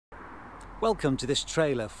Welcome to this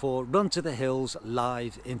trailer for Run to the Hills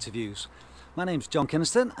live interviews. My name's John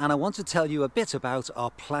Kynaston and I want to tell you a bit about our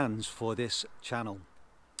plans for this channel.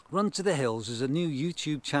 Run to the Hills is a new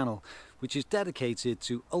YouTube channel which is dedicated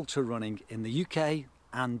to ultra running in the UK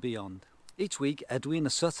and beyond. Each week Edwina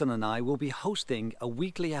Sutton and I will be hosting a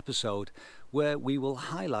weekly episode where we will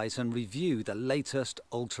highlight and review the latest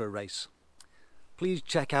ultra race. Please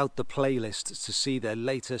check out the playlist to see their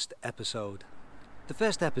latest episode. The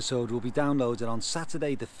first episode will be downloaded on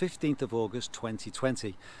Saturday the 15th of August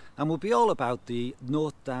 2020 and will be all about the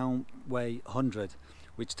North Downway 100,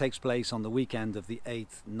 which takes place on the weekend of the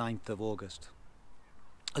 8th, 9th of August.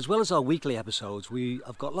 As well as our weekly episodes, we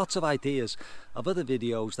have got lots of ideas of other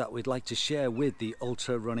videos that we'd like to share with the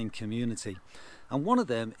ultra running community, and one of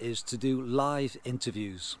them is to do live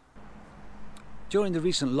interviews. During the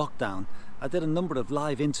recent lockdown, I did a number of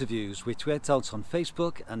live interviews which went out on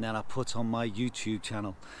Facebook and then I put on my YouTube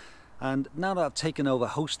channel. And now that I've taken over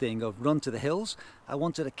hosting of Run to the Hills, I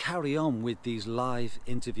wanted to carry on with these live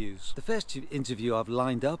interviews. The first interview I've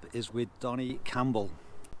lined up is with Donnie Campbell.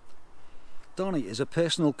 Donnie is a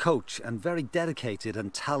personal coach and very dedicated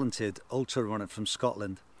and talented ultra runner from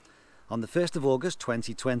Scotland. On the 1st of August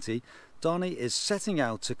 2020, Donnie is setting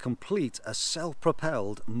out to complete a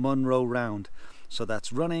self-propelled Munro Round. So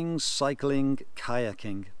that's running, cycling,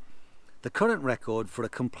 kayaking. The current record for a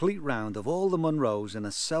complete round of all the Munros in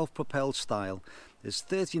a self-propelled style is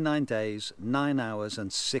 39 days, 9 hours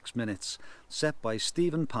and 6 minutes, set by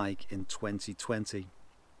Stephen Pike in 2020.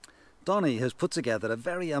 Donnie has put together a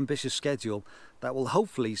very ambitious schedule that will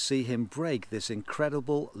hopefully see him break this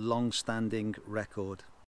incredible long-standing record.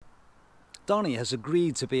 Donnie has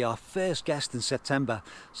agreed to be our first guest in September,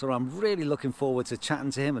 so I'm really looking forward to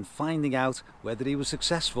chatting to him and finding out whether he was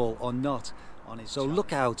successful or not on his challenge.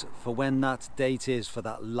 Look out for when that date is for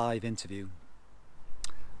that live interview.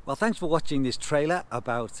 Well, thanks for watching this trailer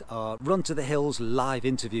about our Run to the Hills live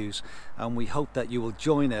interviews, and we hope that you will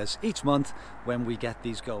join us each month when we get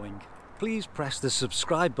these going. Please press the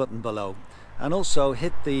subscribe button below and also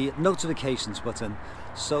hit the notifications button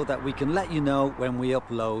so that we can let you know when we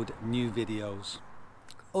upload new videos.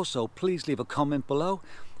 Also, please leave a comment below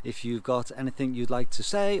if you've got anything you'd like to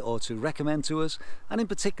say or to recommend to us, and in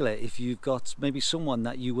particular if you've got maybe someone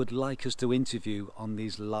that you would like us to interview on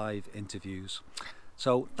these live interviews.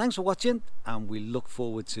 So thanks for watching and we look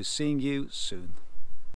forward to seeing you soon.